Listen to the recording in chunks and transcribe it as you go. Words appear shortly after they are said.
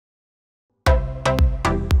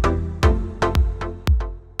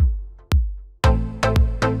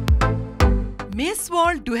Miss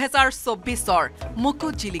world 2024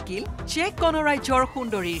 মুকুট জিলিকিল check গণৰাজ্যৰ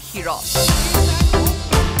সুন্দৰীৰ hero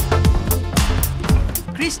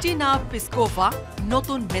Christina পিস্কোভা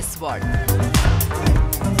নতুন miss world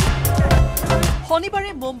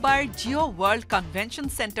শনিবাৰে মুম্বাইৰ জিঅ' ৱৰ্ল্ড কনভেনশ্যন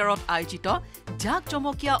চেণ্টাৰত আয়োজিত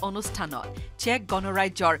জাকজমকীয়া অনুষ্ঠানত চেক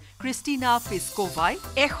গণৰাজ্যৰ ক্ৰিষ্টিনা পিস্কোভাই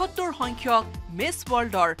 ৭১ সংখ্যক মিছ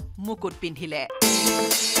ৱৰ্ল্ডৰ মুকুট পিন্ধিলে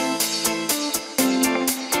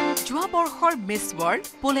যোৱা বৰ্ষৰ মিছ ৱৰ্ল্ড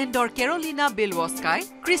পোলেণ্ডৰ কেৰলিনা বিলৱস্কাই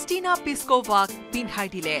ক্ৰিষ্টিনা পিস্কোভাক পিন্ধাই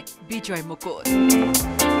দিলে বিজয় মুকুট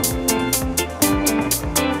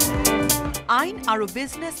আইন আৰু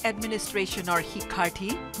বিজনেছ এডমিনিষ্ট্ৰেশ্যনৰ শিক্ষাৰ্থী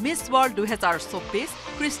মিছ ৱৰ্ল্ড 2024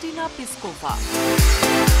 ক্ৰিষ্টিনা পিস্কোভা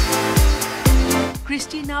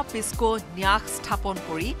ক্ৰিষ্টিনা পিস্কো ন্যাস স্থাপন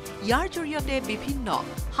কৰি ইয়াৰ জৰিয়তে বিভিন্ন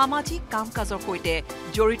সামাজিক কাম-কাজৰ সৈতে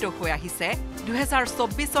জড়িত হৈ আহিছে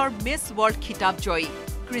 2024ৰ মিছ ৱৰ্ল্ড খিতাপ জয়ী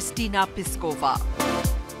ক্ৰিষ্টিনা পিস্কোভা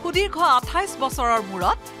সুদীৰ্ঘ 28 বছৰৰ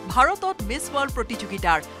মূৰত ভাৰতত মিছ ৱৰ্ল্ড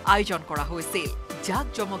প্ৰতিযোগিতাৰ আয়োজন কৰা হৈছিল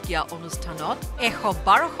জাকজমকীয়া অনুষ্ঠানত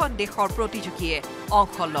 112খন দেশৰ প্ৰতিযোগীয়ে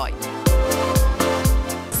অংশ লয়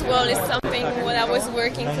This world is something what I was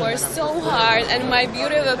working for so hard, and my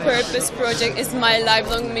Beauty of a Purpose project is my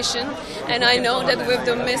lifelong mission. And I know that with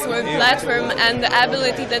the Miss World platform and the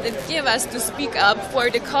ability that it gives us to speak up for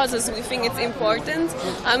the causes we think it's important,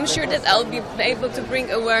 I'm sure that I'll be able to bring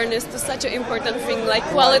awareness to such an important thing like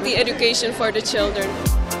quality education for the children.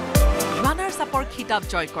 Runners-upৰ খিতাপ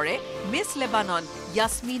জয় কৰে miss Lebanon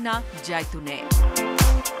Yasmina জাইতুনে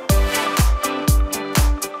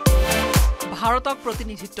ভাৰতক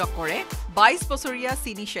প্ৰতিনিধিত্ব কৰে 22 বছৰীয়া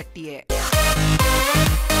চিনি শেট্টিয়ে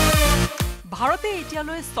ভাৰতে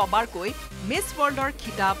এতিয়ালৈ সবাৰকৈ miss ৱৰ্ল্ডৰ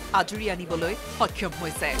খিতাপ আজৰি আনিবলৈ সক্ষম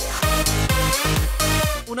হৈছে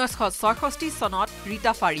 1966 চনত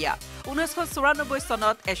ৰীতা ফাৰিয়া 1994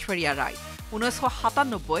 চনত ঐশ্বৰ্যা ৰায়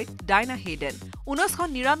 1997 ডাইনা হেডেন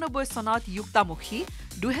 1999 চনত যুক্তামুখী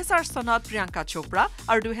 2000 চনত প্ৰিয়ংকা চোপ্ৰা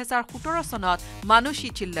আৰু 2017 চনত মানুষী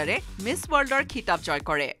চিল্লাৰে মিছ ৱৰ্ল্ডৰ খিতাপ জয়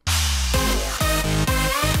কৰে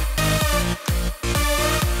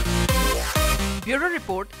Bureau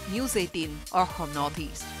Report, News18 Assam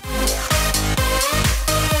Northeast.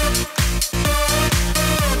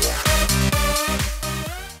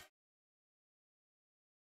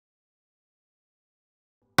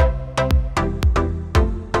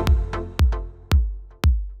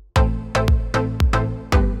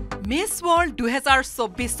 Miss world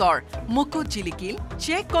 2024 মুকুট জিলিকিল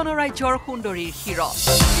চেক গণৰাজ্যৰ সুন্দৰীৰ হিৰ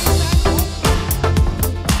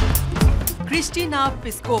ক্ৰিষ্টিনা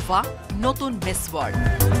পিস্কোভা নতুন মিছ ৱৰ্ল্ড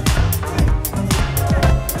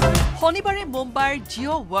শনিবাৰে মুম্বাইৰ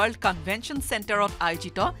জিঅ' ৱৰ্ল্ড কনভেনশ্যন চেণ্টাৰত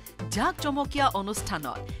আয়োজিত জাকজমকীয়া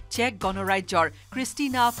অনুষ্ঠানত চেক গণৰাজ্যৰ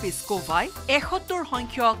ক্ৰিষ্টিনা পিস্কোভাই ৭১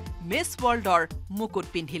 সংখ্যক মিছ ৱৰ্ল্ডৰ মুকুট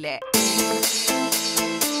পিন্ধিলে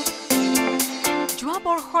যোৱা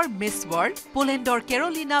বৰ্ষৰ মিছ ৱৰ্ল্ড পোলেণ্ডৰ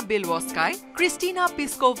কেৰলিনা বিলৱস্কাই ক্ৰিষ্টিনা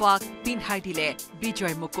পিস্কোভাক পিন্ধাই দিলে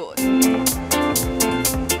বিজয় মুকুট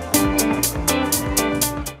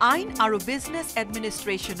আইন আৰু বিজনেছ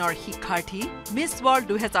এডমিনিষ্ট্ৰেশ্যনৰ শিক্ষাৰ্থী মিছ ৱৰ্ল্ড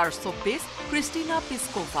 2024 ক্ৰিষ্টিনা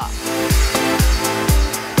পিস্কোভা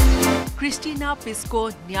ক্ৰিষ্টিনা পিস্কো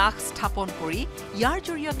ন্যাস স্থাপন কৰি ইয়াৰ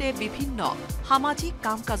জৰিয়তে বিভিন্ন সামাজিক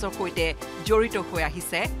কাম-কাজৰ সৈতে জড়িত হৈ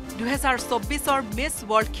আহিছে 2024ৰ মিছ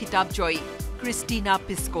ৱৰ্ল্ড খিতাপ জয়ী ক্ৰিষ্টিনা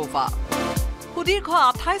পিস্কোভা সুদীৰ্ঘ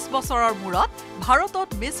 28 বছৰৰ মূৰত ভাৰতত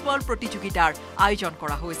মিছ ৱৰ্ল্ড প্ৰতিযোগিতাৰ আয়োজন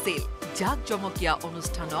কৰা হৈছিল জাকজমকীয়া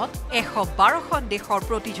অনুষ্ঠানত 112খন দেশৰ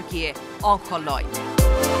প্ৰতিযোগীয়ে অংশ লয়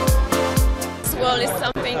This world is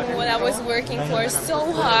something what I was working for so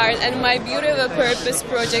hard, and my Beauty of a Purpose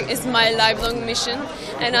project is my lifelong mission.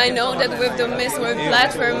 And I know that with the Miss World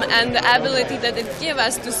platform and the ability that it gives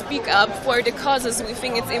us to speak up for the causes we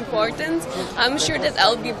think it's important, I'm sure that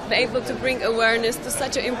I'll be able to bring awareness to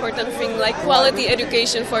such an important thing like quality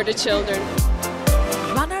education for the children.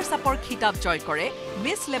 Runners-upৰ খিতাপ জয় কৰে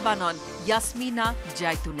miss Lebanon Yasmina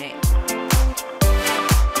জাইতুনে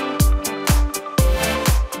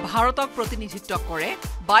ভাৰতক প্ৰতিনিধিত্ব কৰে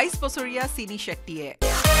 22 বছৰীয়া চিনি শেট্টিয়ে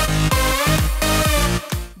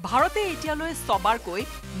ভাৰতে এতিয়ালৈ সবাৰকৈ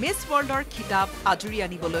miss ৱৰ্ল্ডৰ খিতাপ আজৰি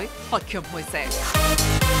আনিবলৈ সক্ষম হৈছে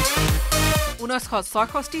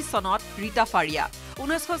 1966 চনত ৰীতা ফাৰিয়া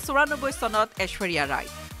 1994 চনত ঐশ্বৰ্যা ৰায়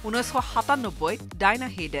 1997 ডাইনা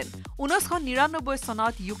হেডেন 1999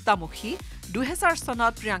 চনত যুক্তামুখী 2000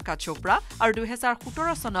 চনত প্ৰিয়ংকা চোপ্ৰা আৰু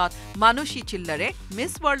 2017 চনত মানুষী চিল্লাৰে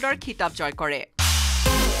মিছ ৱৰ্ল্ডৰ খিতাপ জয় কৰে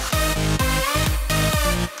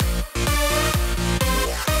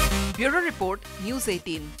Bureau Report,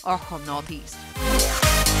 News18 Assam Northeast.